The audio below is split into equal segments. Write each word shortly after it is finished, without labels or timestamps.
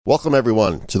Welcome,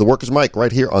 everyone, to the Workers' Mic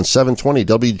right here on 720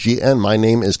 WGN. My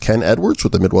name is Ken Edwards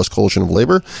with the Midwest Coalition of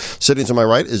Labor. Sitting to my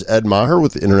right is Ed Maher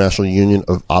with the International Union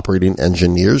of Operating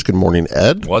Engineers. Good morning,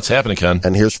 Ed. What's happening, Ken?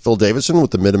 And here's Phil Davidson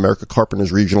with the Mid-America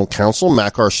Carpenters Regional Council,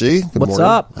 MACRC. Good What's morning.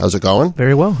 up? How's it going?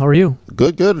 Very well. How are you?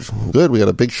 Good. We got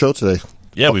a big show today.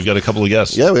 Yeah, we've got a couple of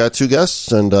guests. Yeah, we got two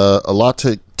guests and a lot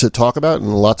to talk about and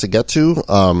a lot to get to.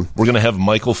 We're going to have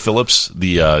Michael Phillips.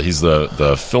 He's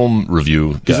the film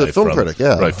review guy. He's a film critic,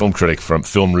 yeah. Right, film critic from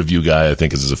Film Review Guy, I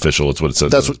think is his official. It's what it says.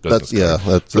 That's for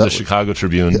the Chicago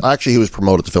Tribune. Actually, he was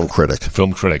promoted to film critic.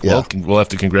 Film critic. Yeah. Well, we'll have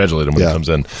to congratulate him when he comes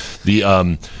in.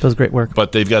 Does great work.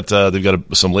 But they've got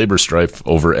some labor strife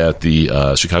over at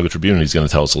the Chicago Tribune, and he's going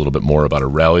to tell us a little bit more about a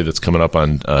rally that's coming up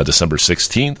on December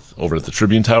 16th over at the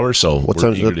Tribune Tower. So what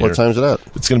time is it at?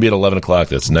 It's going to be at 11 o'clock.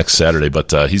 That's next Saturday.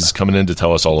 But he's coming in to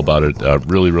tell us all about it.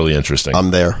 Really, really interesting.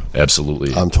 I'm there.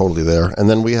 Absolutely. I'm totally there. And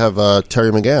then we have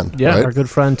Terry McGann. Yeah, right? Our good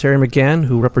friend Terry McGann,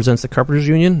 who represents the Carpenters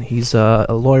Union. He's a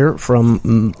lawyer from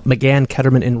McGann,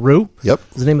 Ketterman, and Rue. Yep.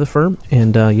 Is the name of the firm.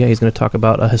 And, he's going to talk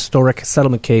about a historic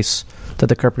settlement case that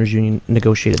the Carpenters Union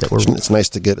negotiated. It's nice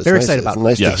to get. Very excited about.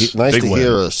 It's nice to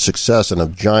hear a success and a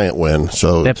giant win.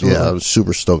 So, absolutely. Yeah, I was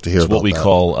super stoked to hear about that. It's what we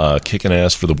call kicking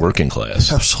ass for the working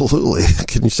class. Absolutely.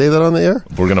 Can you say that on the air?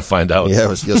 We're going to find out.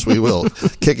 Yes, we will.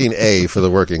 Kicking A for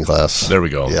the working class. There we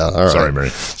go. Yeah, all right. Sorry, Mary.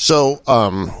 So,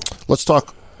 let's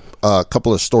talk a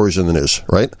couple of stories in the news,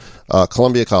 right?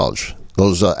 Columbia College,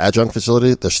 those adjunct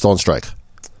facility, they're still on strike.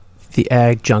 The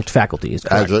adjunct faculty is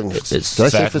correct. Did I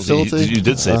say facility? You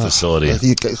did say facility.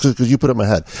 Because you put it in my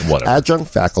head. Whatever. Adjunct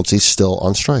faculty still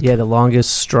on strike. Yeah, the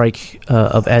longest strike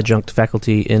of adjunct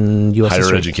faculty in U.S. higher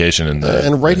history. education.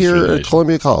 And right here at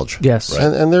Columbia College. Yes. Right.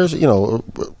 And there's,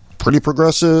 pretty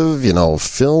progressive,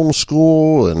 film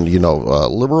school and,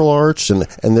 liberal arts. And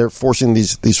they're forcing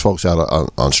these folks out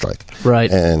on strike. Right.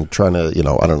 And trying to,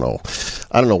 I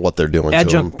don't know what they're doing.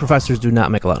 Adjunct professors do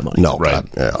not make a lot of money. No, right.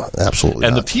 Absolutely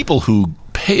and not. the people who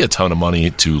pay a ton of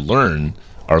money to learn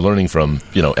are learning from,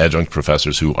 adjunct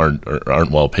professors who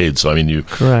aren't well paid. So, I mean, you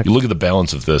look at the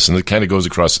balance of this, and it kind of goes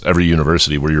across every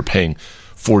university where you're paying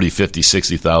 $40,000,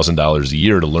 $50,000, $60,000 a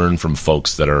year to learn from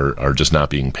folks that are just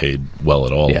not being paid well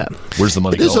at all. Yeah. Where's the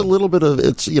money going? It is a little bit of,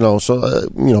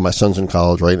 my son's in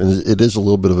college, right? And it is a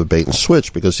little bit of a bait and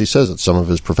switch because he says that some of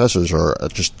his professors are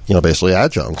just, basically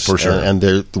adjuncts. For sure. And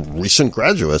they're recent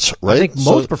graduates, right? I think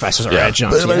most professors are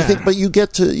adjuncts. But you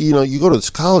get to, you go to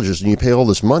these colleges and you pay all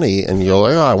this money and you're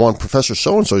like, I want Professor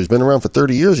so-and-so. He's been around for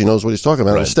 30 years. He knows what he's talking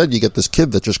about. Right. Instead, you get this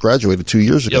kid that just graduated 2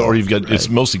 years ago. Yeah, or it's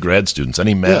mostly grad students.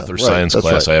 Any math or science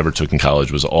class I ever took in college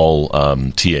was all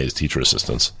TAs, teacher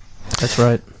assistants. That's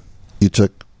right. You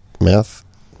took math?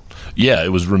 Yeah,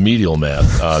 it was remedial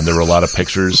math. There were a lot of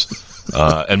pictures,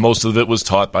 and most of it was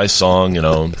taught by song,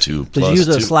 Did you use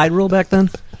a slide rule back then?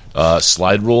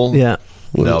 Slide rule? Yeah.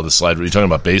 No, the slide rule. You're talking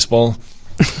about baseball?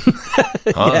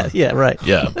 Yeah, right.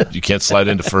 Yeah, you can't slide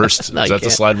into first. No, Is that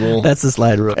the slide rule? That's the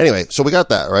slide rule. Anyway, so we got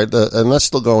that, right? And that's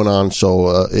still going on.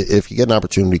 So if you get an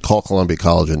opportunity, call Columbia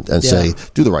College and say,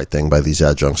 do the right thing by these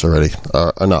adjuncts already.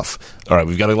 Enough. All right,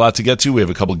 we've got a lot to get to. We have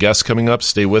a couple guests coming up.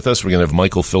 Stay with us. We're going to have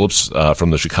Michael Phillips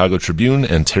from the Chicago Tribune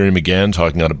and Terry McGann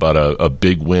talking about a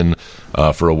big win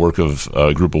for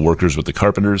a group of workers with the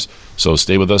Carpenters. So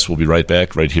stay with us. We'll be right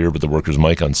back right here with the Workers'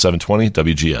 Mic on 720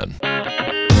 WGN.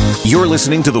 You're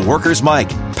listening to the Workers' Mic,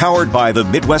 powered by the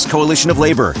Midwest Coalition of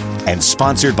Labor and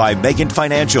sponsored by Megan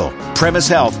Financial, Premise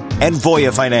Health, and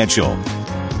Voya Financial.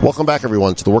 Welcome back,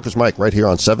 everyone, to the Workers' Mic right here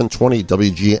on 720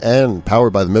 WGN,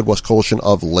 powered by the Midwest Coalition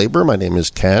of Labor. My name is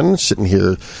Ken. Sitting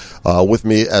here with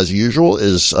me, as usual,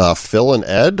 is Phil and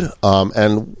Ed.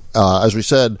 As we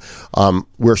said,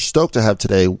 we're stoked to have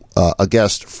today a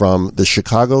guest from the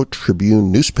Chicago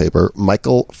Tribune newspaper,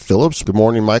 Michael Phillips. Good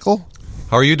morning, Michael.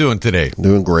 How are you doing today?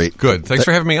 Doing great. Good. Thanks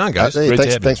for having me on, guys. Hey,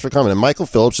 thanks for coming. And Michael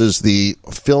Phillips is the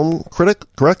film critic,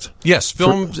 correct? Yes,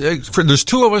 film. There's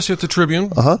two of us at the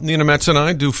Tribune. Nina Metz and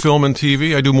I do film and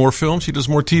TV. I do more film. She does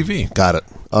more TV. Got it.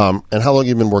 And how long have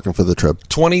you been working for the Trib?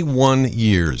 21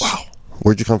 years. Wow.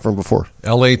 Where'd you come from before?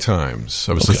 L.A. Times.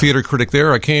 I was the theater critic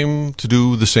there. I came to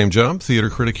do the same job,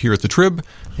 theater critic here at the Trib.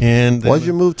 And why'd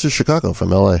you move to Chicago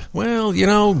from L.A.?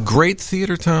 Well, great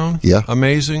theater town. Yeah.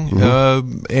 Amazing.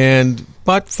 Mm-hmm.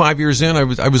 But 5 years in, I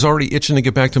was already itching to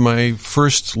get back to my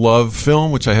first love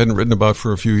film, which I hadn't written about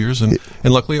for a few years, and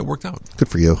luckily it worked out. Good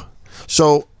for you.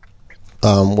 So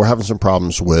we're having some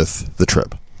problems with the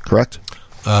Trib, correct?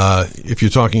 If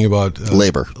you're talking about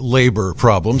labor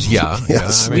problems, yeah.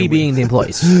 Yes. We being the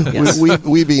employees. Yes.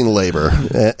 we being labor,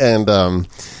 and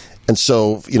And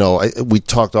so, we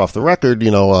talked off the record,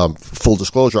 full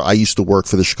disclosure, I used to work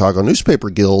for the Chicago Newspaper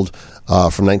Guild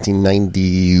from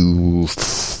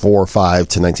 1994 or 5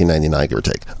 to 1999, give or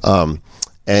take.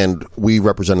 And we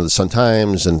represented the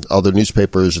Sun-Times and other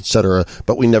newspapers, et cetera,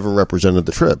 but we never represented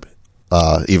the Trib,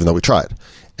 even though we tried.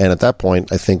 And at that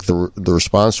point, I think the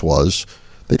response was,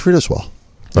 they treat us well,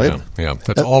 right? Yeah.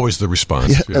 That's always the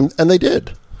response. Yeah. And they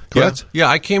did. Correct? Yeah,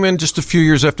 I came in just a few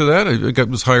years after that. I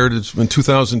was hired in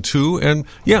 2002, and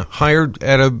hired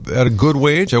at a good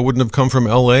wage. I wouldn't have come from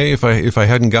L.A. if I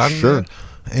hadn't gotten that.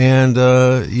 And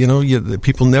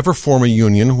people never form a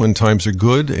union when times are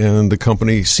good, and the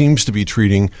company seems to be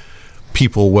treating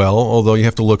people well. Although you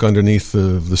have to look underneath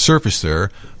the surface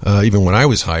there. Even when I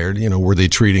was hired, were they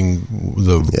treating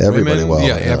everybody women?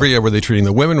 well? Were they treating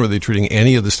the women? Were they treating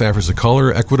any of the staffers of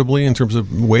color equitably in terms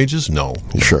of wages? No.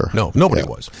 Sure. No, nobody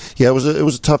was. Yeah, it was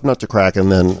a tough nut to crack.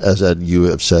 And then, as Ed, you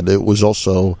have said, it was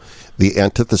also the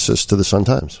antithesis to the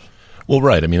Sun-Times. Well,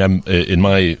 right. I mean, I'm in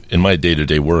my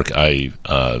day-to-day work, I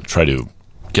try to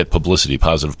get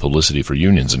positive publicity for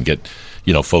unions, and get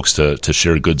folks to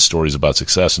share good stories about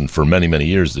success. And for many, many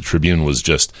years, the Tribune was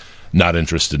just not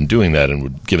interested in doing that,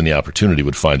 and given the opportunity,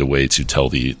 would find a way to tell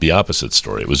the opposite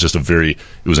story. It was just it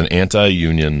was an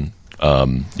anti-union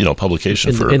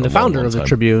publication for and the founder long of the time.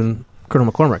 Tribune, Colonel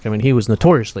McCormick, I mean, he was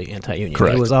notoriously anti-union.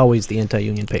 Correct. It was always the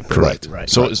anti-union paper. Correct. Right.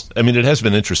 So, it has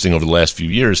been interesting over the last few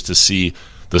years to see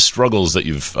the struggles that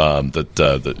you've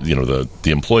the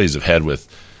employees have had with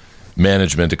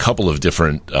management, a couple of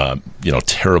different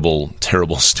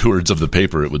terrible stewards of the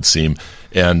paper, it would seem,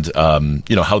 and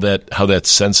how that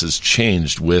sense has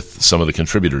changed with some of the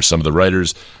contributors. Some of the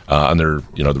writers on their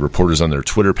the reporters on their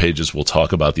Twitter pages will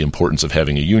talk about the importance of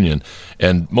having a union,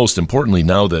 and most importantly,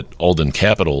 now that Alden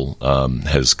Capital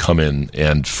has come in,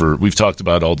 and we've talked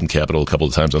about Alden Capital a couple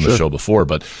of times on the show before,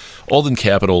 but Alden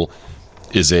Capital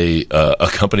is a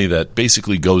company that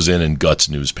basically goes in and guts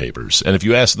newspapers. And if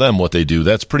you ask them what they do,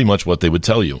 that's pretty much what they would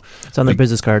tell you. It's on their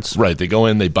business cards. Right. They go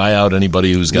in, they buy out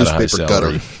anybody who's got Newspaper a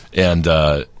high salary,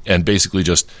 and basically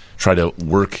just try to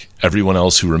work everyone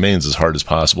else who remains as hard as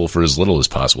possible for as little as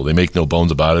possible. They make no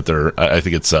bones about it. I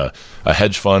think it's a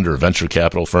hedge fund or a venture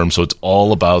capital firm, so it's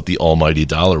all about the almighty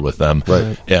dollar with them.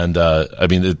 Right. And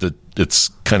it's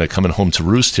kind of coming home to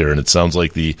roost here, and it sounds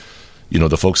like the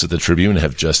folks at the Tribune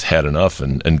have just had enough,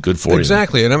 and good for you.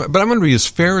 Exactly. But I'm going to be as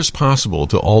fair as possible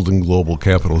to Alden Global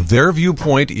Capital. Their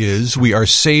viewpoint is we are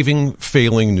saving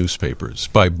failing newspapers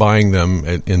by buying them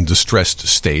in distressed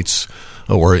states,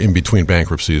 or in between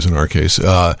bankruptcies in our case.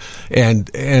 And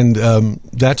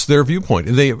that's their viewpoint.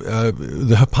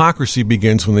 The hypocrisy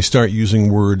begins when they start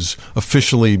using words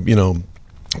officially,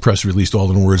 press released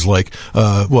Alden words like,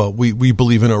 we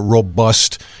believe in a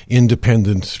robust,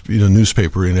 independent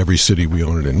newspaper in every city we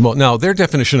own it in. Well, now, their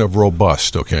definition of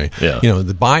robust, okay? Yeah.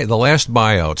 The last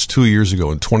buyouts 2 years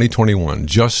ago in 2021,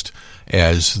 just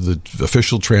as the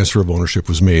official transfer of ownership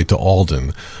was made to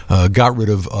Alden, got rid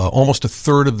of almost a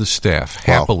third of the staff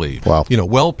happily. Wow.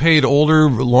 Well-paid, older,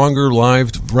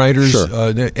 longer-lived writers,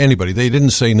 anybody. They didn't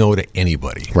say no to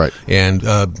anybody. Right. And,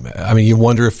 you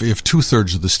wonder if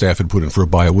two-thirds of the staff had put in for a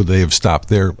buyout, would they have stopped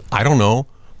there? I don't know.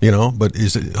 But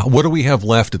what do we have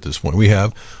left at this point? We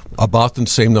have about the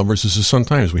same numbers as the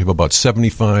Sun-Times. We have about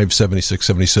 75, 76,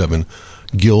 77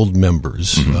 guild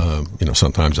members. Mm-hmm.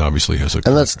 Sun-Times obviously has and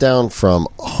that's down from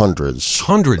hundreds,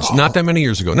 not that many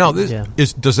years ago. Now,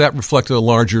 does that reflect a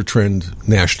larger trend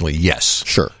nationally? Yes.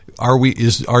 Sure.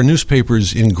 Is our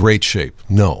newspapers in great shape?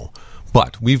 No.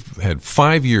 But we've had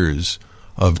 5 years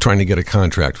of trying to get a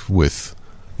contract with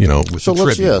with the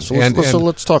Tribune. So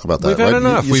let's talk about that. We've had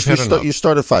enough. You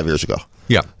started 5 years ago.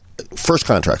 Yeah. First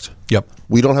contract. Yep.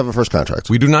 We don't have a first contract.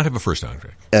 We do not have a first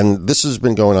contract. And this has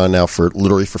been going on now for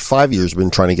 5 years. We've been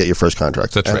trying to get your first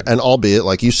contract. That's right. And albeit,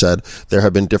 like you said, there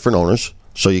have been different owners.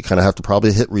 So you kind of have to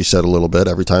probably hit reset a little bit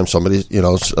every time somebody,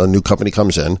 a new company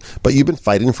comes in. But you've been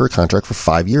fighting for a contract for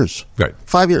 5 years. Right.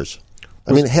 5 years.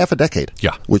 I mean, half a decade.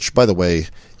 Yeah. Which, by the way,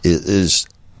 is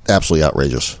absolutely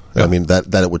outrageous. Yeah. I mean, that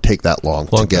it would take that long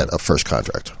to get a first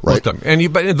contract, right? But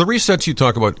the resets you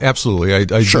talk about, absolutely.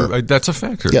 Sure. That's a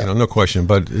factor, yeah. No question.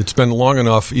 But it's been long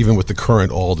enough, even with the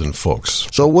current Alden folks.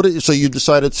 So so you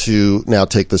decided to now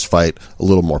take this fight a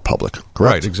little more public, correct?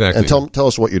 Right, exactly. And tell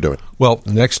us what you're doing. Well,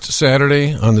 next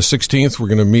Saturday on the 16th, we're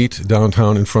going to meet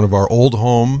downtown in front of our old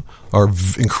home, our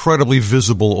incredibly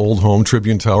visible old home,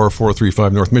 Tribune Tower,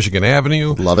 435 North Michigan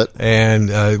Avenue. Love it. And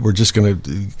we're just going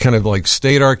to kind of like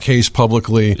state our case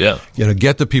publicly.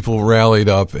 get the people rallied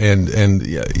up and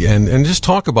just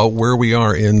talk about where we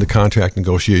are in the contract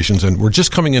negotiations. And we're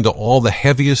just coming into all the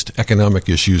heaviest economic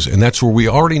issues, and that's where we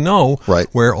already know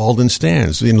where Alden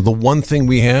stands. The one thing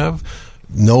we have,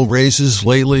 no raises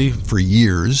lately for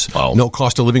years, no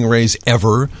cost of living raise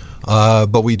ever.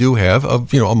 But we do have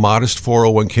a modest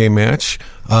 401k match.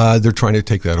 They're trying to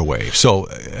take that away. So,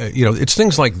 it's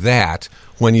things like that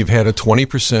when you've had a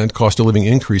 20% cost of living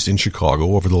increase in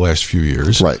Chicago over the last few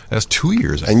years. Right. That's 2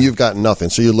 years. And you've got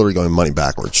nothing. So you're literally going money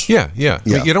backwards. Yeah.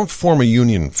 You don't form a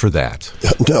union for that.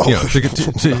 No.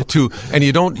 And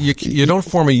you don't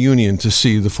form a union to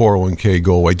see the 401k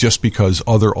go away just because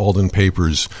other Alden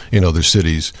papers in other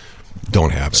cities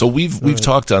don't have it. So we've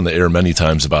talked on the air many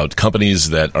times about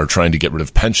companies that are trying to get rid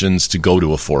of pensions to go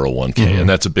to a 401k, and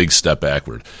that's a big step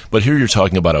backward. But here you're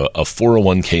talking about a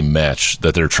 401k match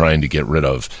that they're trying to get rid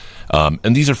of.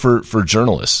 And these are for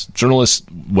journalists. Journalists,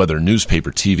 whether newspaper,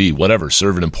 TV, whatever,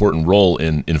 serve an important role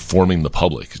in informing the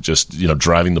public, just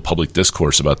driving the public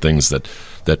discourse about things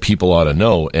that people ought to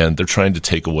know. And they're trying to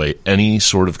take away any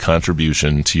sort of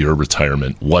contribution to your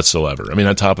retirement whatsoever. I mean,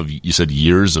 on top of, you said,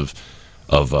 years of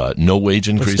no wage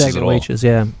increases at all. Wages,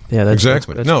 yeah, that's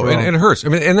exactly. That's no, and it hurts. I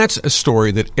mean, and that's a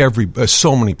story that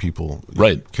so many people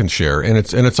can share, and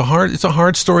it's a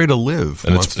hard story to live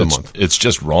month to month. It's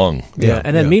just wrong. Yeah,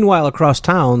 and then meanwhile across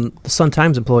town, the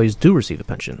Sun-Times employees do receive a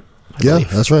pension. Yeah,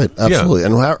 that's right. Absolutely. Yeah.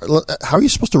 And how are you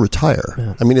supposed to retire?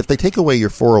 Yeah. I mean, if they take away your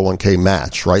 401k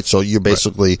match, right? So you're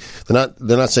basically they're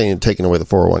not saying you're taking away the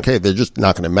 401k. They're just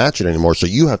not going to match it anymore. So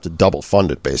you have to double fund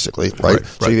it, basically, right?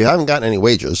 So if you haven't gotten any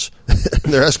wages,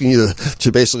 they're asking you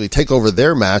to basically take over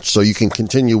their match so you can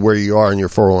continue where you are in your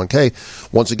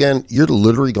 401k. Once again, you're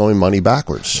literally going money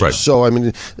backwards. Right. So I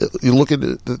mean, you look at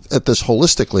this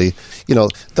holistically.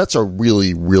 That's a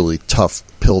really, really tough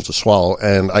pill to swallow,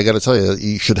 and I got to tell you,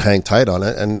 you should hang tight on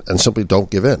it and simply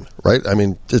don't give in, right? I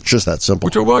mean, it's just that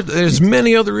simple. There's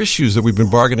many other issues that we've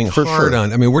been bargaining hard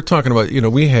on. I mean, we're talking about,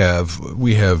 we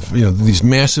have these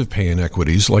massive pay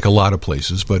inequities, like a lot of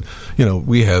places, but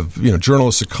we have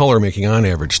journalists of color making on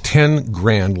average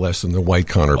 $10,000 less than their white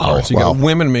counterparts. You got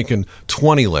women making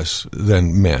 20 less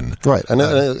than men. Right, and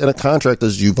a contract,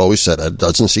 as you've always said, it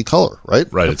doesn't see color, right?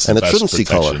 Right, it's and the it shouldn't see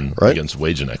color, right? Against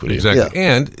wage inequity. Exactly,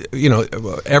 and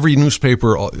every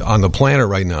newspaper on the planet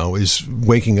right now is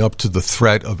waking up to the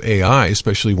threat of AI,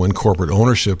 especially when corporate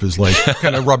ownership is like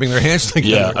kind of rubbing their hands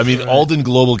together. Yeah, I mean, Alden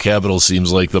Global Capital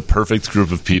seems like the perfect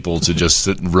group of people to just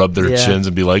sit and rub their chins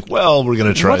and be like, well, we're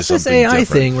going to try something different. What's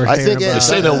this AI thing we're hearing about? They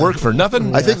say they'll work for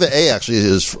nothing. I think the A actually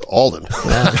is Alden.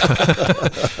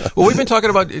 Well, we've been talking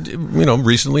about,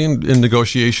 recently in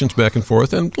negotiations back and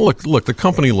forth, and look, the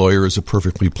company lawyer is a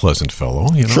perfectly pleasant fellow,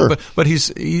 Sure. but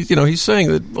he's saying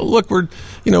that, look,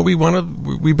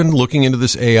 we've been looking into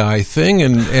this AI thing,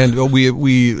 and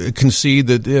we concede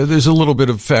that there's a little bit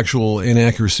of factual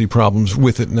inaccuracy problems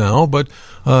with it now, but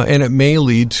and it may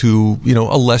lead to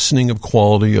a lessening of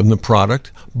quality of the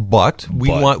product, but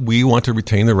we want to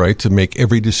retain the right to make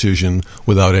every decision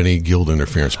without any guild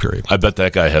interference period. I bet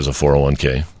that guy has a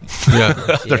 401k. Yeah,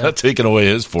 they're not taking away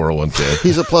his 401k.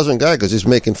 He's a pleasant guy because he's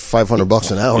making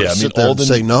 $500 an hour. Yeah, sit there and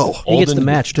say no. He gets the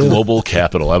match too. Global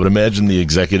Capital. I would imagine the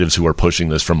executives who are pushing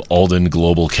this from Alden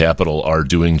Global Capital are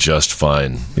doing just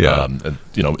fine. Yeah, and,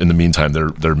 in the meantime,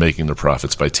 they're making their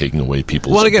profits by taking away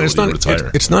people's ability to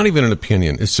retire. It's not even an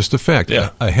opinion. It's just a fact. Yeah.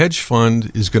 A hedge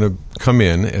fund is going to come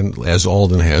in, and as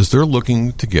Alden has, they're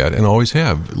looking to get, and always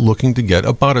have,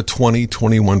 about a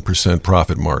 20-21%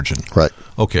 profit margin. Right.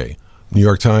 Okay. New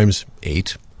York Times,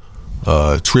 8.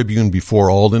 Tribune before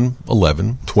Alden,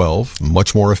 11, 12.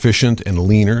 Much more efficient and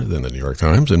leaner than the New York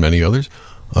Times and many others.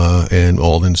 And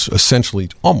Alden's essentially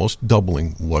almost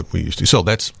doubling what we used to. So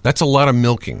that's a lot of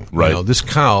milking. Right. This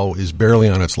cow is barely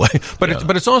on its leg.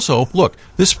 But it's also, look,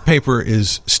 this paper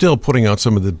is still putting out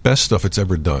some of the best stuff it's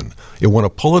ever done. It won a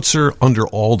Pulitzer under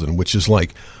Alden, which is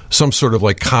like some sort of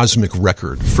like cosmic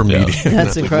record for media.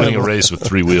 That's incredible. Winning a race with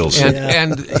 3 wheels. And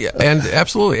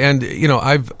absolutely. And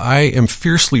I am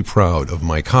fiercely proud of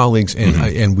my colleagues,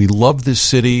 and we love this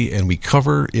city, and we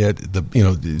cover it to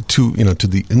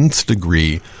the nth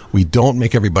degree. We don't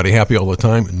make everybody happy all the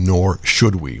time, nor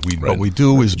should we. What we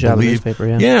do is believe.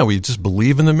 We just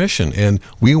believe in the mission, and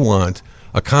we want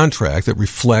a contract that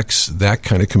reflects that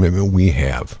kind of commitment we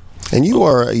have. And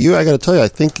I got to tell you, I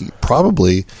think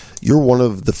probably you're one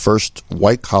of the first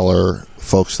white-collar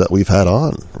folks that we've had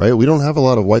on, right? We don't have a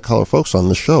lot of white-collar folks on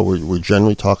the show. We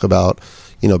generally talk about,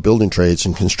 building trades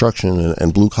and construction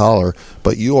and blue-collar,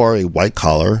 but you are a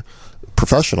white-collar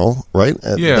professional, right?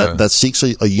 That seeks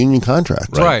a union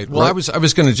contract. Right. Well, I was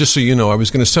going to, just so you know, I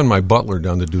was going to send my butler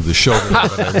down to do the show.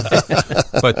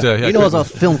 But you know,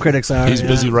 as film critics are. He's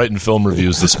busy writing film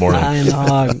reviews this morning. I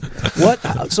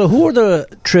know. So, who are the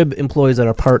Trib employees that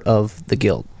are part of the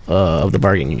guild of the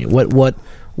bargaining union?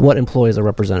 What employees are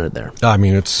represented there? I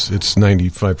mean, it's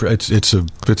 95%. It's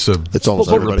almost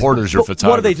the everybody. reporters, your photographers.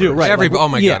 What do they do? Right. Oh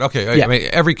my God. Okay. Yeah. I mean,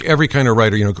 every kind of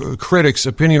writer. You know, critics,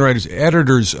 opinion writers,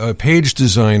 editors, page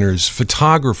designers,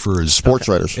 photographers, Sports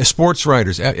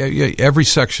writers, every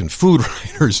section, food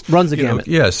writers. Runs the gamut.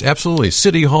 Yes, absolutely.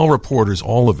 City hall reporters,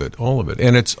 all of it,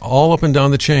 and it's all up and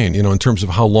down the chain. You know, in terms of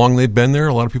how long they've been there,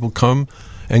 a lot of people come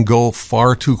and go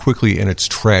far too quickly, and it's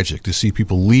tragic to see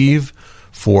people leave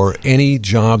for any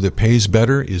job that pays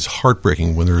better is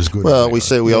heartbreaking when they're as good. Well,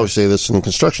 we always say this in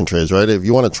construction trades, right? If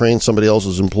you want to train somebody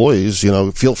else's employees, you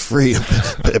know, feel free,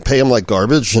 pay them like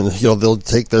garbage, and you know they'll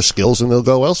take their skills and they'll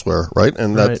go elsewhere, right?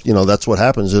 And that you know that's what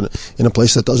happens in a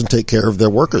place that doesn't take care of their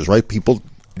workers, right? People.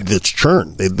 It's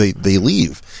churn. They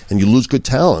leave, and you lose good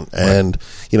talent, and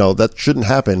you know that shouldn't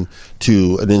happen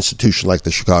to an institution like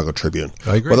the Chicago Tribune.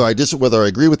 I agree. Whether I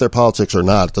agree with their politics or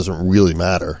not, it doesn't really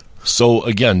matter. So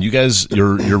again, you guys,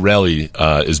 your rally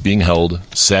is being held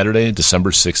Saturday,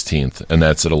 December 16th, and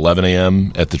that's at 11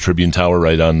 a.m. at the Tribune Tower,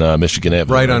 right on Michigan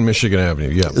Avenue. Right on Michigan Avenue.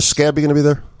 Yeah. Is Scabby going to be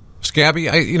there? Scabby,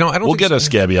 I don't. We'll get a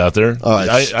Scabby out there.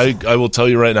 I will tell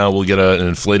you right now, we'll get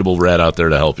an inflatable rat out there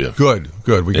to help you. Good.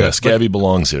 Scabby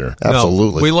belongs here.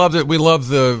 Absolutely. No, we loved it. We love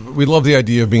the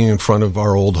idea of being in front of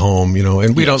our old home, you know.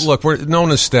 And we don't look. We're no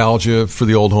nostalgia for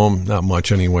the old home, not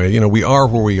much anyway. You know, we are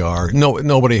where we are.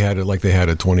 Nobody had it like they had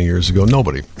it 20 years ago.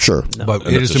 Nobody. Sure,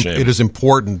 but it is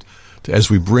important as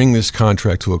we bring this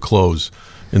contract to a close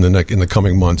in the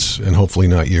coming months and hopefully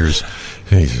not years.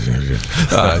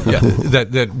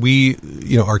 That we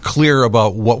are clear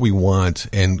about what we want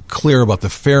and clear about the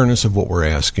fairness of what we're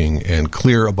asking and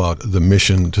clear about the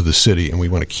mission to the city, and we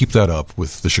want to keep that up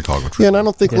with the Chicago Tribune. Yeah, and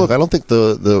I don't think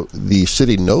the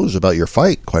city knows about your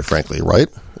fight, quite frankly, right?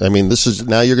 I mean,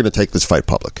 now you're going to take this fight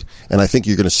public, and I think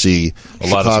you're going to see a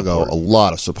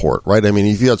lot of support, right? I mean,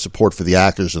 if you had support for the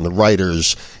actors and the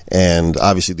writers and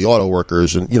obviously the auto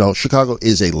workers, and, you know, Chicago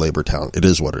is a labor town. It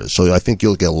is what it is. So I think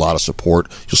you'll get a lot of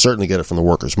support. You'll certainly get it from the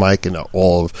Workers' Mic and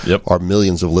all of our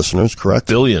millions of listeners, correct?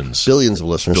 Billions of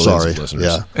listeners,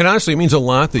 Yeah. And honestly, it means a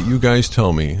lot that you guys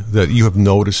tell me that you have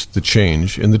noticed the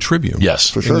change in the Tribune. Yes,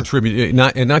 for sure. In the Tribune,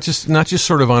 not just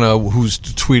sort of on a who's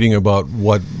tweeting about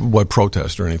what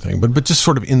protest or anything, but just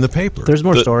sort of in the paper. There's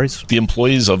more stories. The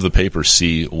employees of the paper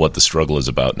see what the struggle is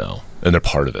about now, and they're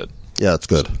part of it. Yeah, it's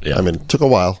good. Yeah. I mean, it took a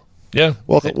while. Yeah.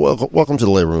 Welcome to the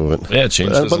labor movement. Yeah,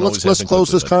 change. But let's close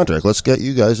this contract. Let's get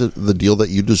you guys the deal that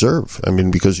you deserve. I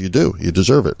mean, because you do. You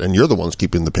deserve it. And you're the ones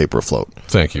keeping the paper afloat.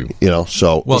 Thank you. You know,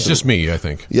 so. Well, it's just me, I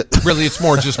think. Yeah. Really, it's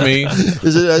more just me.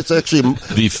 It's actually.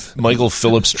 The Michael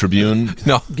Phillips Tribune.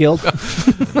 No. Guild.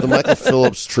 The Michael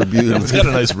Phillips Tribune. It's got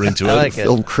a nice ring to it. I like it.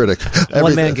 Film critic.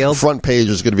 One-man guild. Front page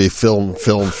is going to be film.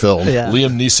 Yeah.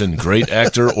 Everything Neeson, great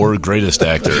actor or greatest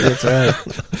actor. That's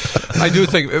right. I do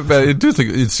think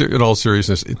it's, in all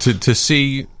seriousness, to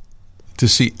see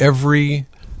every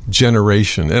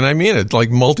generation, and I mean it, like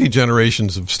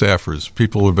multi-generations of staffers,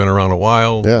 people who have been around a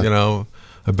while. Yeah. You know,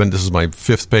 this is my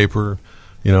fifth paper,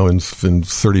 you know, in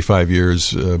 35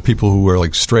 years. People who are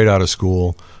like straight out of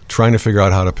school, trying to figure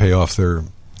out how to pay off their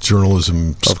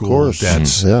journalism school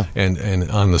debts,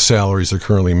 and on the salaries they're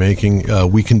currently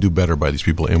making. We can do better by these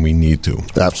people, and we need to.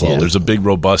 Absolutely. Well, there's a big,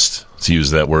 robust, to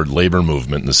use that word, labor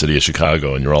movement in the city of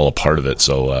Chicago, and you're all a part of it.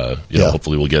 So,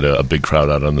 hopefully we'll get a big crowd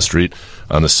out on the street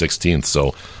on the 16th.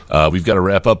 So we've got to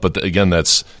wrap up. But again,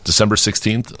 that's December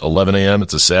 16th, 11 a.m.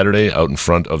 It's a Saturday out in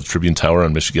front of Tribune Tower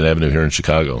on Michigan Avenue here in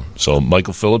Chicago. So,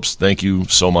 Michael Phillips, thank you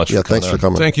so much for coming. Thanks for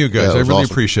coming. Thank you, guys. I really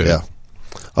appreciate it.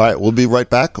 All right, we'll be right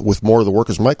back with more of the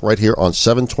Workers' Mic right here on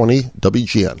 720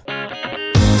 WGN.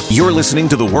 You're listening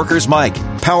to the Workers' Mic,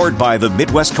 powered by the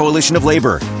Midwest Coalition of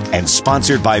Labor and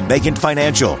sponsored by Megant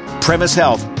Financial, Premise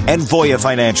Health, and Voya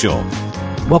Financial.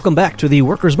 Welcome back to the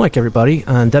Workers' Mic, everybody,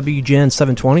 on WGN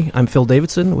 720. I'm Phil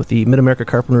Davidson with the Mid-America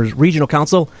Carpenters Regional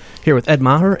Council, here with Ed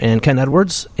Maher and Ken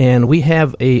Edwards, and we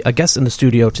have a guest in the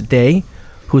studio today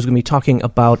who's going to be talking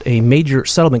about a major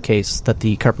settlement case that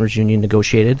the Carpenters Union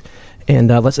negotiated. And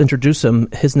let's introduce him.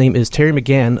 His name is Terry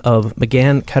McGann of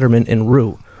McGann, Ketterman &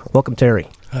 Rue. Welcome, Terry.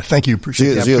 Thank you.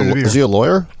 Appreciate the opportunity to be here. Is he a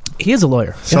lawyer? He is a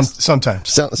lawyer. Yes. Sometimes.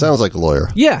 Sounds like a lawyer.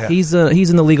 Yeah, he's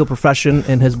in the legal profession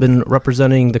and has been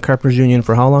representing the Carpenters Union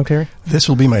for how long, Terry? This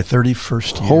will be my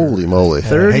 31st year. Holy moly.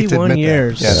 31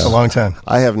 years. Yeah, it's a long time.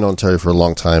 I have known Terry for a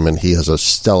long time, and he has a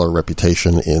stellar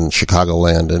reputation in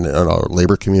Chicagoland and in our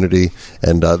labor community.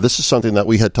 And this is something that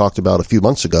we had talked about a few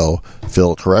months ago,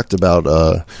 Phil, correct, about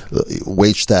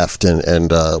wage theft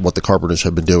and what the carpenters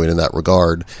have been doing in that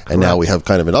regard. And now we have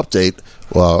kind of an update,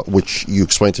 which you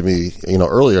explained to me,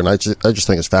 earlier, and I just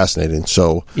think it's fascinating.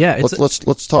 So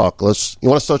let's talk. Let's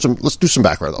do some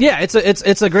background though. Yeah,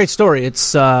 it's a great story.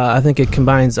 It's I think it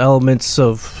combines elements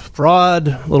of fraud,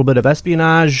 a little bit of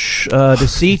espionage,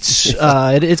 deceit.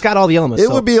 It's got all the elements.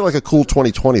 It would be like a cool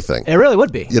 2020 thing. It really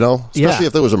would be. Especially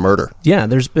if there was a murder. Yeah,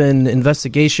 there's been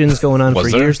investigations going on for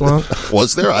years long.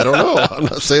 Was there? I don't know. I'm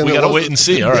not saying we got to wait and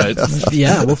see. All right.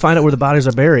 Yeah, we'll find out where the bodies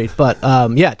are buried. But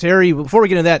Terry, before we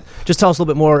get into that, just tell us a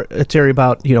little bit more, Terry,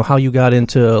 about how you got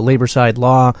into labor side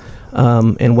law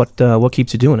and what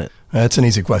keeps you doing it. That's an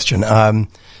easy question.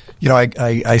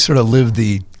 I sort of lived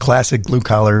the classic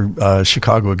blue-collar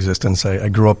Chicago existence. I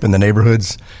grew up in the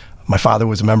neighborhoods. My father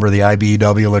was a member of the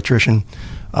IBEW electrician,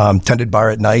 tended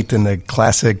bar at night in the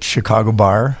classic Chicago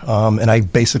bar, and I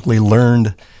basically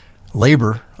learned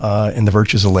labor and the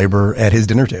virtues of labor at his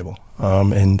dinner table.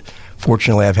 And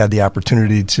fortunately, I've had the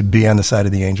opportunity to be on the side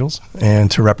of the Angels and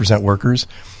to represent workers.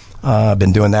 I've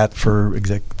been doing that for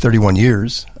 31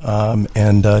 years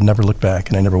and never looked back,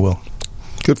 and I never will.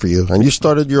 Good for you. And you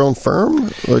started your own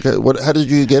firm? How did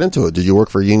you get into it? Did you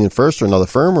work for a union first or another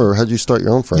firm, or how did you start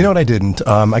your own firm? You know what? I didn't.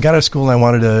 I got out of school and I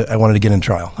wanted to get in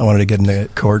trial. I wanted to get into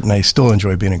court, and I still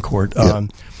enjoy being in court. Yeah.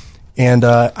 And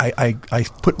I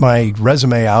put my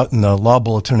resume out in the Law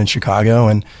Bulletin in Chicago,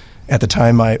 and at the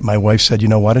time my wife said,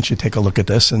 why don't you take a look at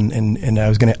this? And I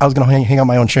was gonna hang out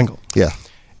my own shingle. Yeah.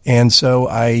 And so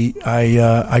I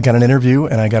got an interview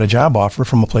and I got a job offer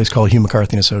from a place called Hugh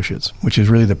McCarthy & Associates, which is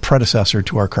really the predecessor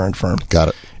to our current firm. Got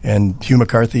it. And Hugh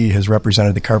McCarthy has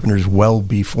represented the carpenters well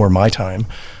before my time,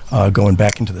 going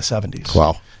back into the 70s.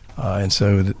 Wow. And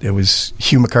so it was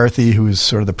Hugh McCarthy who was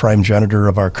sort of the prime genitor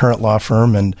of our current law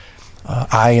firm, and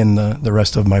I and the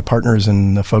rest of my partners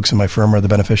and the folks in my firm are the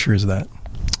beneficiaries of that.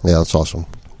 Yeah, that's awesome.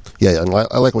 Yeah, and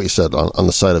I like what you said on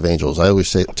the side of Angels. I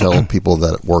always tell people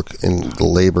that work in the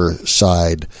labor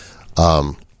side,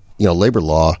 labor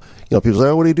law. People say,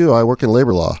 "Oh, what do you do?" I work in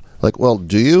labor law. Like, well,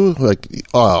 do you? Like,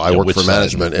 I work for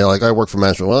management. I work for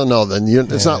management. Well, no, then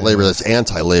it's not labor. That's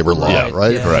anti-labor law,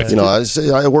 right? Yeah, correct. I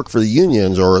say I work for the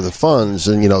unions or the funds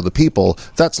and the people.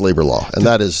 That's labor law, and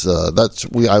that is I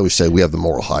always say we have the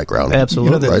moral high ground.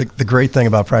 Absolutely. The great thing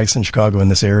about practicing in Chicago in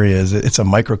this area is it's a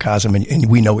microcosm, and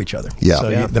we know each other. Yeah.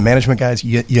 So the management guys,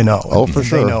 Oh, for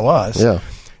sure. They know us. Yeah.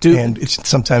 And it's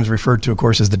sometimes referred to, of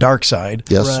course, as the dark side.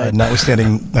 Yes. Right.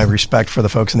 Notwithstanding my respect for the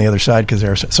folks on the other side, because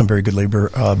there are some very good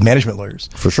labor management lawyers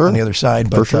for sure on the other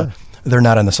side, but for sure. They're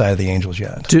not on the side of the Angels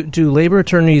yet. Do labor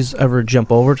attorneys ever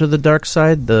jump over to the dark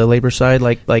side, the labor side,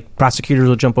 like prosecutors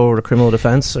will jump over to criminal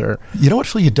defense? Or you know what,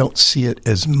 Phil? You don't see it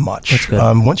as much.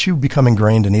 Once you become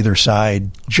ingrained in either side,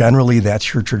 generally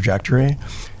that's your trajectory.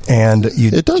 And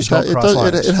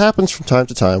it happens from time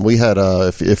to time. We had,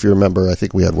 if you remember, I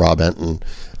think we had Rob Enton,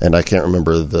 and I can't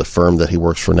remember the firm that he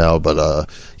works for now, but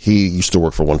he used to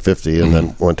work for 150 and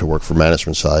then went to work for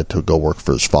management side to go work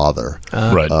for his father.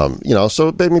 Right.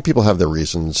 So people have their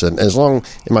reasons, and as long,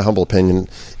 in my humble opinion,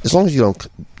 as long as you don't,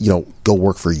 go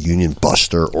work for a union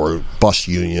buster or bust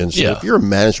unions. Yeah. If you're a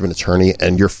management attorney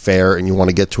and you're fair and you want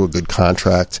to get to a good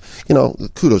contract,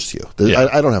 kudos to you. Yeah.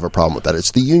 I don't have a problem with that. It's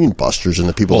the union busters and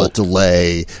the people that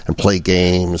delay and play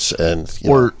games and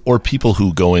or people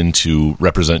who go in to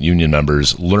represent union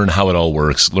members, learn how it all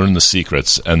works, learn the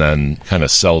secrets, and then kind of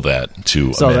sell that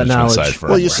to a management side firm.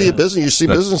 Well, you see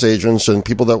business agents and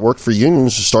people that work for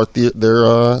unions start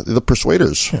the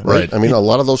persuaders, right? I mean, a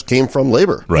lot of those came from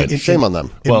labor. Right. Shame on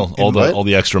them. All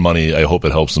the extra money, I hope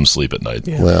it helps them sleep at night.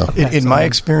 Yeah. Well, in my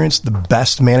experience, the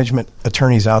best management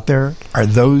attorneys out there are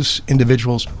those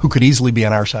individuals who could easily be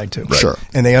on our side too. Right. Sure.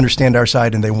 And they understand our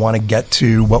side and they want to get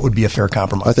to what would be a fair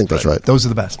compromise. I think that's right. Those are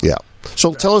the best. Yeah.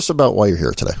 So tell us about why you're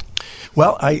here today.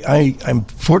 Well, I'm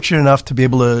fortunate enough to be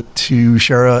able to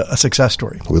share a success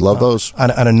story. We love those. On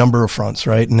a number of fronts,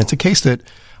 right? And it's a case that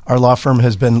our law firm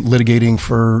has been litigating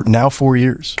for now 4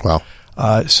 years. Wow.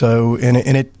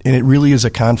 It really is a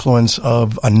confluence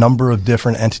of a number of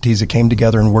different entities that came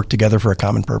together and worked together for a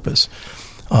common purpose.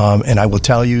 And I will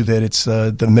tell you that it's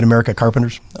the Mid-America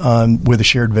Carpenters with a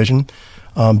shared vision.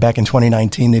 Back in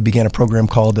 2019, they began a program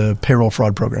called the Payroll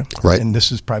Fraud Program. Right. And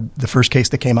this is probably the first case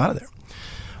that came out of there.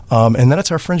 And then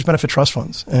it's our fringe benefit trust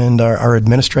funds. And our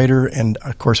administrator and,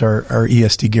 of course, our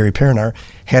ESD, Gary Perinar,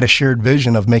 had a shared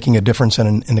vision of making a difference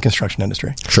in the construction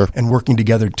industry. Sure. And working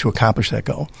together to accomplish that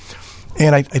goal.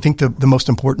 And I think the most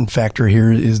important factor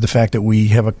here is the fact that we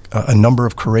have a number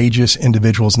of courageous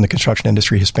individuals in the construction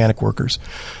industry, Hispanic workers,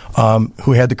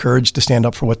 who had the courage to stand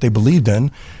up for what they believed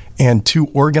in, and two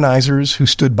organizers who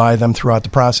stood by them throughout the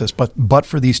process. But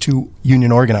for these two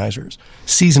union organizers,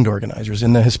 seasoned organizers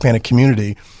in the Hispanic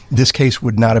community, this case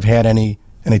would not have had any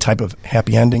type of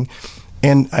happy ending.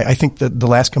 And I think that the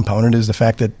last component is the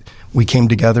fact that we came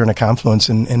together in a confluence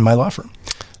in my law firm.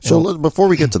 So before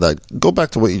we get to that, go back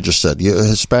to what you just said.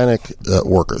 Hispanic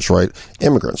workers, right?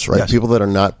 Immigrants, right? Yes. People that are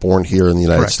not born here in the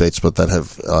United Correct. States, but that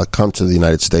have come to the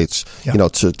United States, Yeah.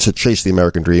 to chase the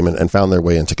American dream and found their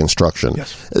way into construction.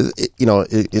 Yes.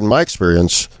 In my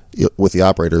experience with the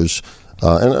operators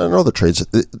and other trades,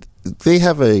 they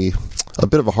have a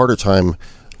bit of a harder time.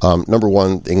 Number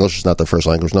one, English is not their first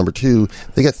language. Number two,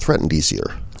 they get threatened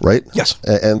easier, right? Yes.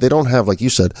 And they don't have, like you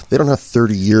said, they don't have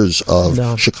 30 years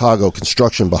of Chicago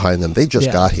construction behind them. They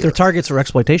just got here. Their targets are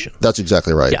exploitation. That's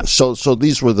exactly right. Yeah. So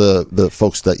these were the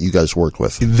folks that you guys worked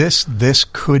with. This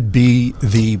could be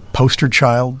the poster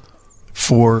child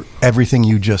for everything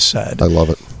you just said. I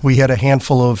love it. We had a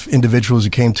handful of individuals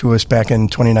who came to us back in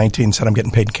 2019 and said, I'm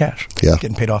getting paid in cash. Yeah.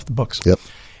 Getting paid off the books. Yep.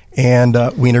 And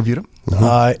we interviewed them,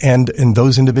 and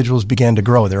those individuals began to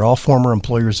grow. They're all former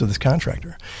employers of this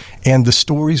contractor. And the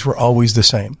stories were always the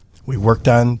same. We worked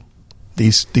on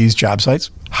these job sites,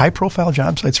 high-profile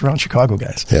job sites around Chicago,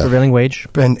 guys. Yeah. Prevailing wage.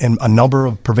 And a number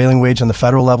of prevailing wage on the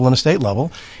federal level and the state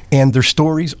level, and their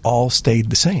stories all stayed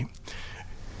the same.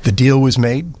 The deal was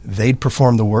made. They'd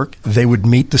perform the work. They would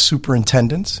meet the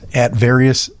superintendents at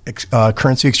various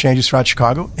currency exchanges throughout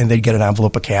Chicago, and they'd get an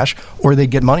envelope of cash, or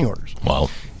they'd get money orders. Wow.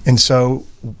 And so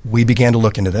we began to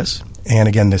look into this. And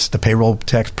again, the payroll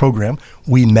tax program.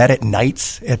 We met at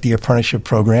nights at the apprenticeship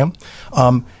program.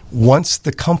 Once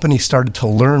the company started to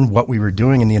learn what we were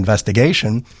doing in the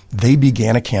investigation, they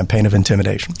began a campaign of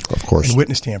intimidation. Of course. And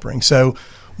witness tampering. So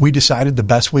we decided the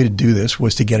best way to do this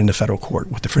was to get into federal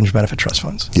court with the fringe benefit trust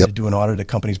funds. Yep. To do an audit of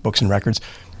companies' books and records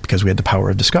because we had the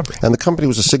power of discovery. And the company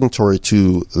was a signatory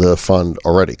to the fund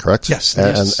already, correct? Yes.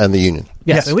 And the union.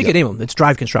 Yes, and we can name them. It's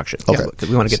Drive Construction. Okay. Because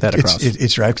we want to get that across.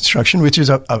 It's Drive Construction, which is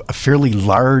a fairly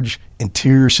large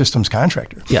interior systems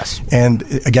contractor. Yes. And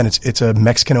again, it's a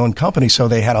Mexican-owned company, so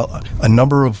they had a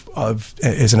number of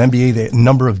as an MBA, a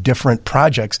number of different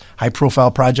projects,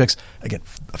 high-profile projects, again,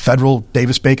 federal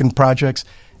Davis-Bacon projects,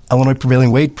 Illinois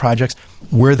prevailing wage projects,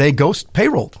 where they ghost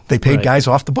payrolled. They paid guys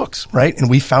off the books, right? And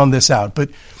we found this out.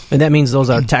 And that means those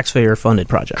are taxpayer-funded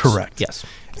projects. Correct. Yes.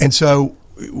 And so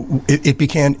it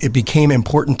became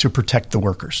important to protect the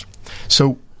workers.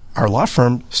 So our law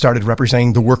firm started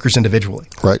representing the workers individually.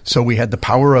 Right. So we had the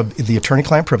power of the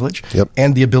attorney-client privilege Yep.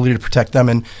 and the ability to protect them.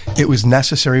 And it was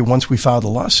necessary once we filed the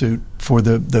lawsuit for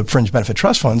the fringe benefit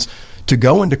trust funds to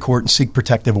go into court and seek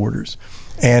protective orders.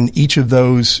 And each of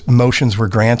those motions were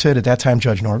granted. At that time,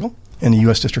 Judge Norgal in the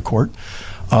U.S. District Court,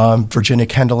 Virginia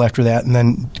Kendall after that, and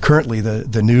then currently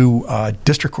the new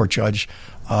district court judge,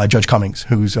 Judge Cummings,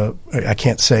 who's I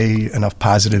can't say enough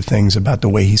positive things about the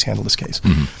way he's handled this case.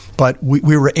 Mm-hmm. But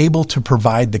we were able to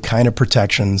provide the kind of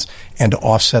protections and to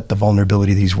offset the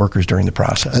vulnerability of these workers during the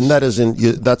process. And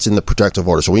that's in the protective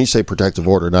order. So when you say protective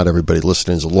order, not everybody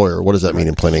listening is a lawyer. What does that mean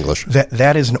in plain English?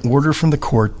 That is an order from the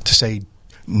court to say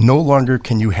no longer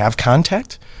can you have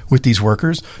contact with these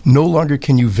workers. No longer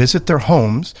can you visit their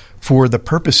homes for the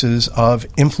purposes of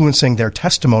influencing their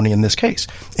testimony in this case.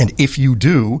 And if you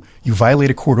do, you violate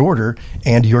a court order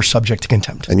and you're subject to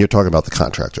contempt. And you're talking about the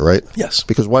contractor, right? Yes.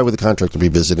 Because why would the contractor be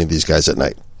visiting these guys at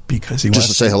night? Because he Just wants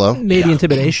to say hello? Maybe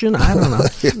intimidation. I don't know.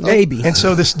 Maybe. And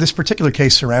so this particular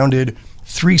case surrounded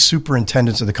 3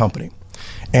 superintendents of the company.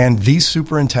 And these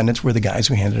superintendents were the guys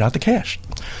who handed out the cash.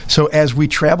 So as we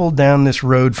traveled down this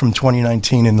road from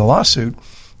 2019 in the lawsuit,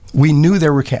 we knew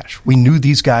there were cash. We knew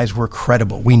these guys were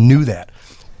credible. We knew that.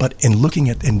 But in looking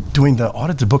at and doing the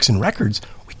audit of books and records,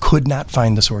 we could not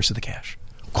find the source of the cash.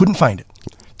 Couldn't find it.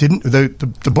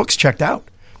 The books checked out.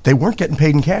 They weren't getting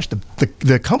paid in cash.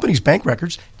 The company's bank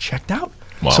records checked out.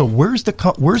 Wow. So where's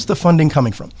the funding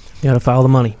coming from? You got to file the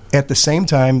money. At the same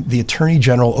time, the Attorney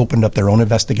General opened up their own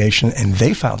investigation, and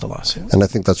they filed a lawsuit. And I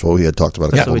think that's what we had talked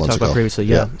about a couple we months talked ago. about previously,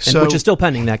 yeah. So- Which is still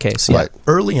pending, that case. Yeah. Right.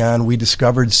 Early on, we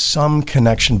discovered some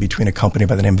connection between a company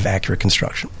by the name of Accurate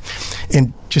Construction.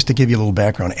 And just to give you a little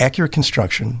background, Accurate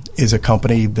Construction is a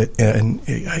company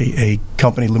a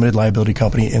company, limited liability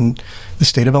company in the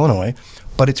state of Illinois,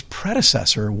 but its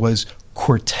predecessor was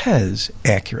Cortez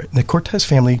Accurate. And the Cortez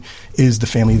family is the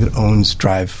family that owns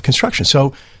Drive Construction.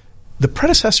 So the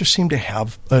predecessors seem to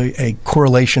have a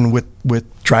correlation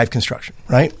with drive construction,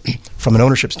 right, from an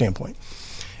ownership standpoint.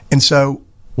 And so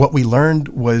what we learned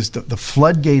was that the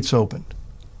floodgates opened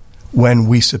when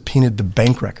we subpoenaed the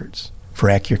bank records for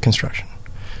accurate construction.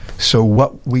 So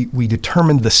what we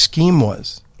determined the scheme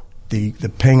was, the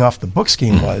paying off the book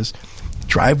scheme was,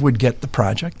 Drive would get the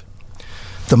project.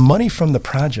 The money from the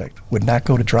project would not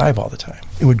go to Drive all the time.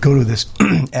 It would go to this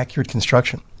Accurate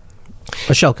Construction.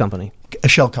 A shell company. A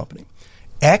shell company.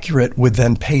 Accurate would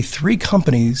then pay 3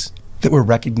 companies that were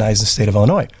recognized in the state of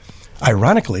Illinois.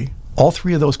 Ironically, all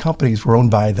 3 of those companies were owned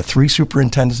by the 3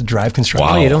 superintendents of Drive Construction.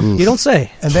 Wow, you don't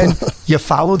say. And then you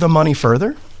follow the money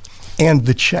further, and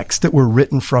the checks that were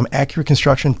written from Accurate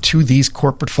Construction to these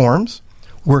corporate forms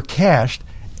were cashed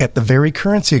at the very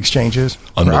currency exchanges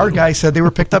where our guy said they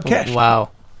were picked up cash. Wow.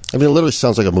 I mean, it literally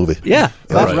sounds like a movie. Yeah,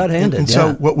 Right. red-handed. And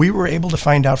so what we were able to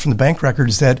find out from the bank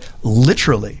records is that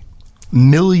literally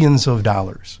millions of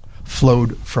dollars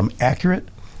flowed from Accurate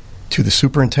to the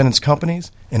superintendent's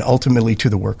companies and ultimately to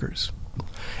the workers.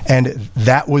 And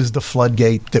that was the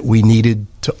floodgate that we needed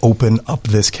to open up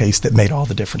this case that made all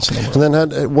the difference in the world.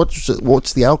 And then,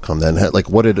 what's the outcome then? Like,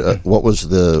 what was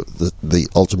the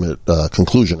ultimate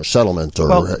conclusion or settlement, or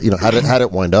how did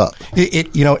it wind up?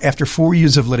 After 4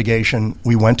 years of litigation,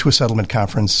 we went to a settlement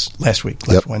conference last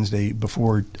Wednesday,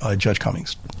 before Judge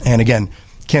Cummings. And again,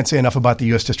 can't say enough about the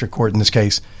U.S. District Court in this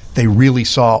case. They really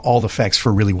saw all the facts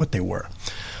for really what they were.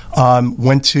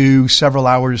 Went to several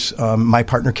hours. My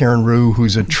partner, Karen Rue,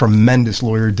 who's a tremendous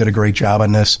lawyer, did a great job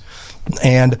on this.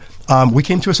 And we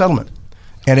came to a settlement.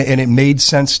 And it made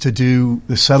sense to do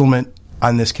the settlement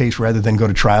on this case rather than go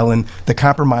to trial. And the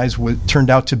compromise turned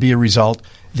out to be a result,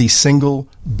 the single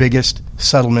biggest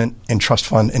settlement in trust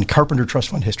fund, in Carpenter Trust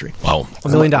Fund history. Wow.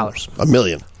 $1 million. $1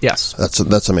 million. Yes.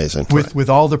 That's amazing. With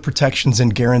all the protections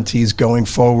and guarantees going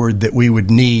forward that we would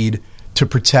need to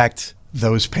protect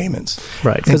those payments.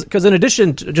 Right. Because in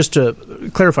addition, just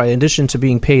to clarify, in addition to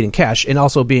being paid in cash and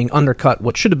also being undercut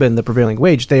what should have been the prevailing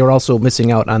wage, they were also missing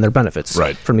out on their benefits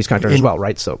from these contractors as well,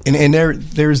 right? So, and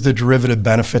there's the derivative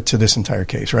benefit to this entire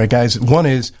case, right, guys? One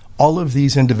is all of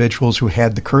these individuals who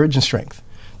had the courage and strength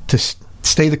to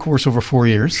stay the course over 4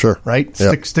 years, sure, right?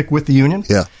 Yep. Stick with the union.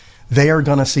 Yeah. They are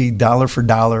going to see dollar for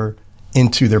dollar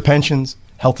into their pensions,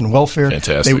 health and welfare.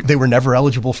 Fantastic. They were never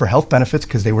eligible for health benefits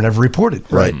because they were never reported.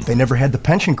 Right. They never had the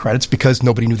pension credits because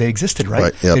nobody knew they existed, right?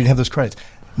 Right, yep. They didn't have those credits.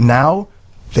 Now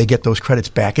they get those credits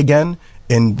back again,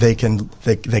 and they can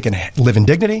live in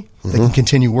dignity. They can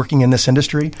continue working in this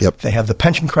industry. Yep. They have the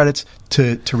pension credits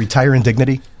to retire in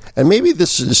dignity. And maybe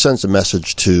this sends a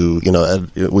message to,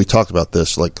 Ed, we talked about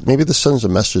this, like maybe this sends a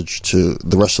message to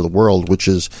the rest of the world, which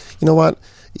is, you know what?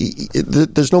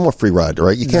 There's no more free ride,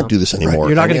 right? You can't do this anymore. Right.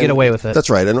 You're not going to get away with it. That's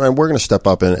right. And we're going to step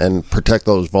up and protect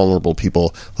those vulnerable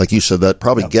people, like you said, that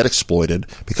probably get exploited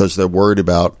because they're worried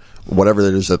about whatever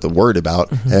it is that they're worried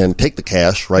about and take the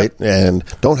cash, right? And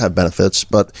don't have benefits.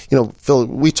 But, Phil,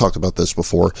 we talked about this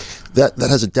before. That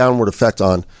has a downward effect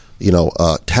on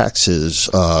taxes,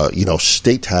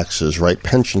 state taxes, right?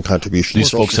 Pension contributions. These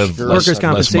folks have less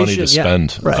money to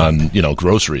spend on,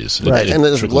 groceries. Right. And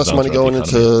there's less money going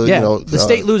into, the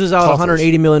state loses out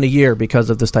 $180 million a year because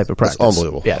of this type of practice. That's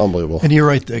unbelievable. Yeah. Unbelievable. And you're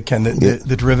right, Ken.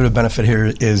 The derivative benefit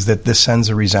here is that this sends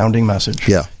a resounding message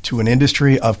to an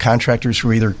industry of contractors who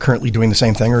are either currently doing the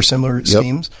same thing or similar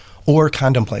schemes or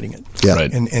contemplating it. Yeah.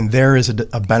 Right. And there is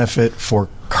a benefit for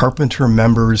Carpenter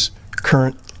members,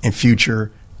 current and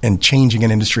future, and changing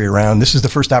an industry around. This is the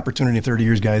first opportunity in 30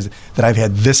 years, guys, that I've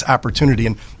had this opportunity.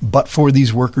 But for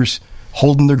these workers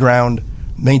holding their ground,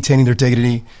 maintaining their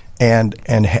dignity, and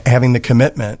having the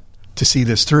commitment to see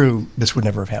this through, this would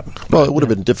never have happened. Well, it would have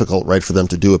been difficult, right, for them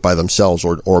to do it by themselves,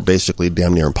 or basically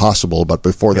damn near impossible. But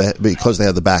because they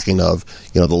had the backing of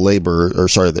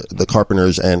the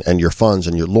carpenters and your funds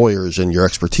and your lawyers and your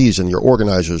expertise and your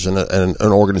organizers and an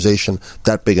organization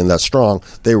that big and that strong,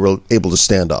 they were able to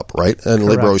stand up, right? And Correct.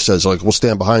 labor always says, like, we'll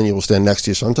stand behind you, we'll stand next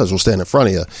to you, sometimes we'll stand in front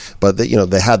of you. But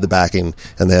they had the backing,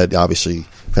 and they had obviously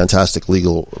fantastic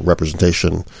legal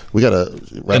representation. We got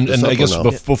to wrap this up. I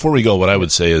guess before we go, what I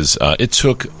would say is it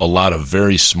took a lot of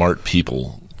very smart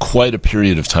people quite a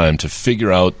period of time to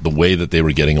figure out the way that they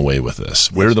were getting away with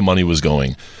this, where the money was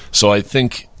going. So I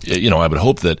think, I would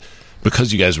hope that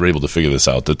because you guys were able to figure this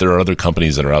out, that there are other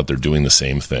companies that are out there doing the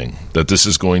same thing, that this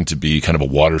is going to be kind of a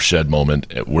watershed moment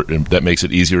that makes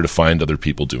it easier to find other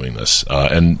people doing this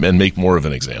and make more of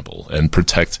an example and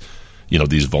protect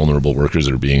these vulnerable workers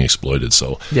that are being exploited.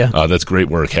 So that's great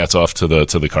work. Hats off to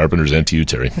the carpenters and to you,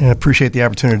 Terry. I appreciate the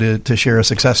opportunity to share a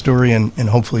success story and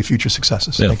hopefully future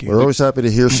successes. Yeah. Thank you. We're always happy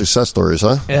to hear success stories,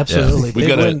 huh? Absolutely.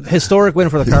 Yeah. Historic win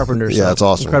for the carpenters. Yeah, that's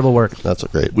awesome. Incredible work. That's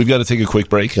great. We've got to take a quick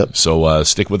break, so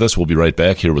stick with us. We'll be right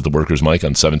back here with the Workers' Mic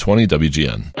on 720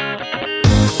 WGN.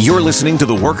 You're listening to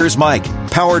The Workers' Mic,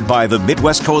 powered by the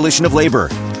Midwest Coalition of Labor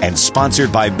and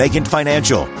sponsored by Megant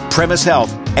Financial, Premise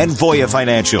Health, and Voya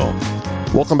Financial.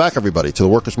 Welcome back, everybody, to the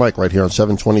Workers' Mic right here on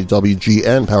 720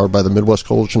 WGN, powered by the Midwest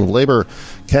Coalition of Labor.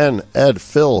 Ken, Ed,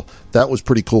 Phil, that was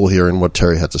pretty cool hearing what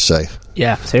Terry had to say.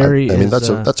 Yeah, Terry. I mean, that's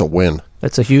a win.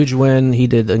 That's a huge win. He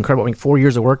did incredible. 4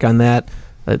 years of work on that.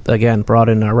 Again, brought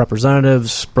in our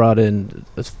representatives, brought in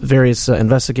various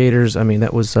investigators. I mean,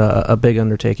 that was a big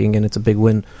undertaking, and it's a big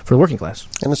win for the working class.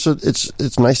 And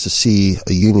it's nice to see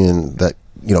a union that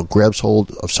grabs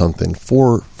hold of something 4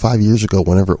 or 5 years ago,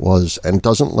 whenever it was, and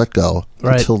doesn't let go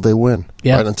until they win.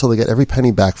 Yeah. Right? Until they get every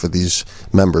penny back for these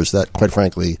members that, quite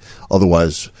frankly,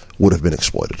 otherwise would have been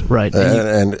exploited. Right.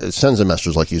 And it sends a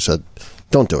message, like you said,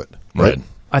 don't do it. Right.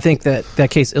 I think that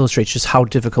case illustrates just how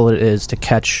difficult it is to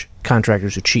catch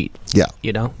contractors who cheat. Yeah.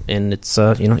 And it's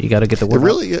you got to get the word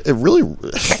out.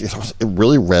 It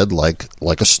really read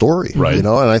like a story. Right. And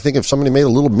I think if somebody made a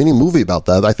little mini movie about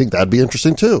that, I think that'd be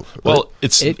interesting too. Well,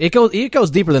 it goes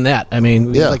deeper than that. I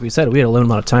mean, like we said, we had a limited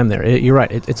amount of time there. You're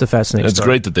right. It's a fascinating It's story.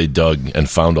 great that they dug and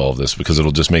found all of this, because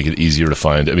it'll just make it easier to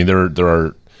find. I mean, there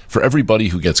are, for everybody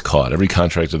who gets caught, every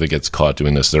contractor that gets caught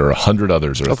doing this, there are 100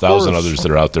 others or 1,000 others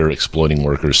that are out there exploiting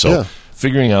workers. So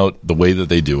figuring out the way that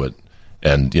they do it,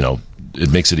 and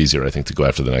it makes it easier, I think, to go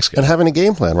after the next guy. And having a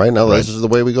game plan, right? Now, this is the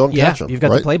way we go and catch them. You've got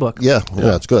the playbook. Yeah,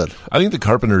 it's good. I think the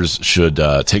carpenters should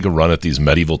take a run at these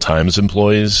medieval times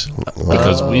employees,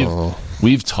 because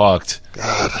we've talked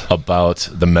about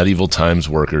the medieval times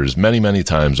workers many, many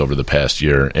times over the past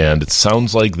year, and it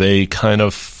sounds like they kind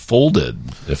of folded,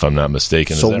 if I'm not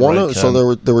mistaken. So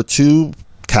there were two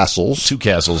castles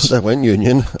that went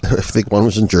union. I think one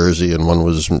was in Jersey and one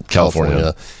was in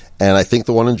California. And I think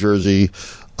the one in Jersey,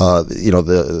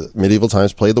 the medieval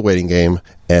times played the waiting game,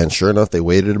 and sure enough, they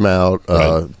waited them out,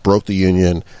 broke the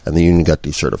union, and the union got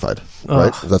decertified.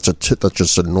 Right? That's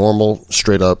just a normal,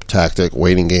 straight up tactic,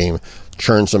 waiting game.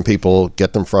 Churn some people,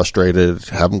 get them frustrated,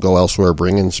 have them go elsewhere,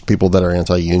 bring in people that are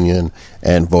anti-union,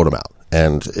 and vote them out.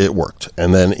 And it worked.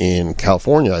 And then in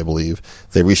California, I believe,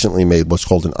 they recently made what's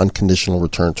called an unconditional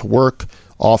return to work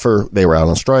offer. They were out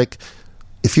on strike.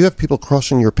 If you have people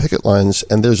crossing your picket lines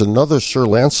and there's another Sir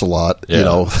Lancelot,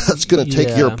 that's going to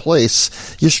take your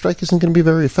place, your strike isn't going to be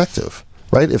very effective,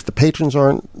 right? If the patrons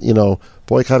aren't,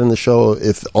 boycotting the show,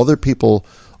 if other people,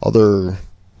 I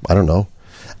don't know,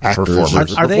 actors,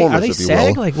 are they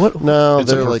SAG? Like what? No,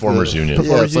 it's they're a performers union.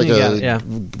 Yeah, it's like a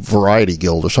variety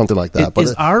guild or something like that.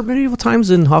 Is our medieval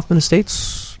times in Hoffman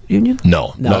Estates union?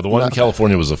 No. The one in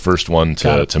California was the first one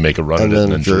to make a run at it,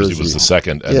 and then Jersey was the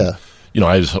second. And,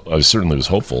 I certainly was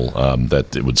hopeful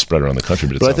that it would spread around the country.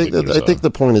 But I think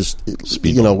the point is,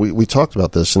 we talked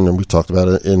about this, and then we talked about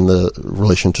it in the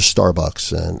relation to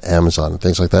Starbucks and Amazon and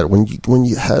things like that. When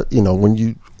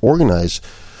you organize.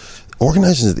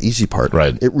 Organizing is the easy part.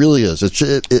 Right. It really is.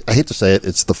 I hate to say it.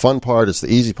 It's the fun part. It's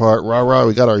the easy part. Rah, rah,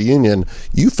 we got our union.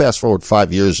 You fast forward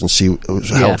 5 years and see how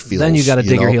it feels. Then you got to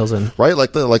dig your heels in. Right?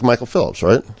 Like Michael Phillips,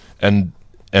 right? And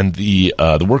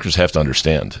the workers have to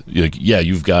understand.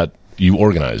 You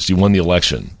organized. You won the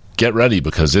election. Get ready,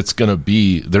 because there's going to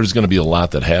be a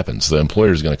lot that happens. The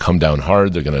employer is going to come down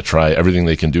hard. They're going to try everything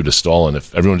they can do to stall. And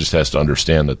if everyone just has to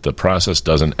understand that the process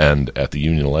doesn't end at the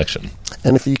union election.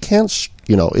 And if you can't,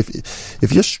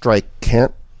 if your strike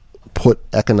can't put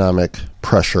economic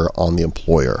pressure on the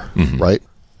employer, right?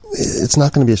 It's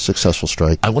not going to be a successful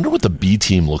strike. I wonder what the B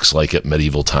team looks like at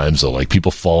medieval times, though. Like people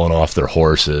falling off their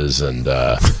horses, and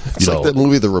it's like that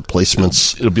movie, The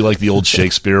Replacements. It'll be like the old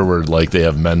Shakespeare, where like they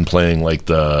have men playing like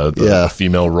the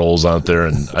female roles out there,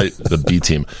 and the B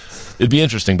team. It'd be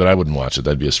interesting, but I wouldn't watch it.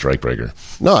 That'd be a strike breaker.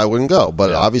 No, I wouldn't go.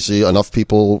 But obviously, enough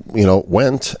people,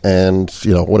 went, and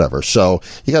whatever. So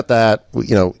you got that.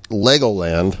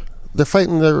 Legoland. They're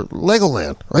fighting their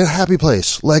Legoland, right? A happy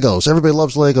place. Legos. Everybody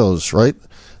loves Legos, right?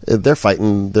 They're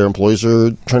fighting. Their employees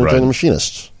are trying to join the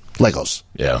machinists. Legos.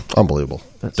 Yeah. Unbelievable.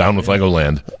 Down with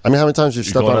Legoland. I mean, how many times you've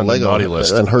stepped on a Lego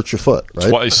and hurt your foot, right?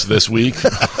 Twice this week.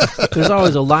 There's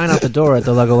always a line out the door at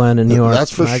the Legoland in New York.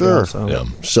 That's for sure.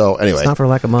 So anyway, it's not for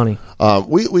lack of money.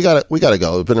 We got to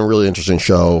go. It's been a really interesting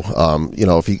show.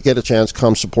 If you get a chance,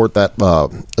 come support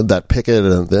that picket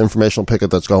and the informational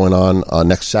picket that's going on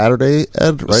next Saturday,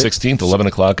 Ed. Right, 16th, 11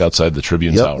 o'clock outside the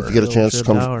Tribune Tower. If you get a chance,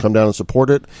 come down and support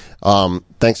it.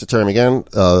 Thanks to Terry again.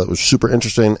 It was super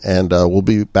interesting, and we'll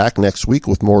be back next week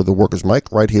with more of the Workers'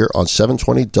 Mic right here on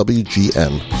 720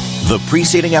 WGN. The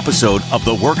preceding episode of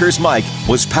The Workers' Mic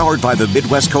was powered by the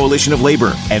Midwest Coalition of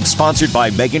Labor and sponsored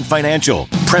by Megan Financial,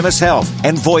 Premise Health,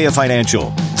 and Voya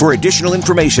Financial. For additional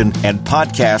information and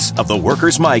podcasts of The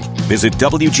Workers' Mic, visit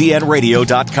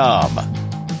WGNradio.com.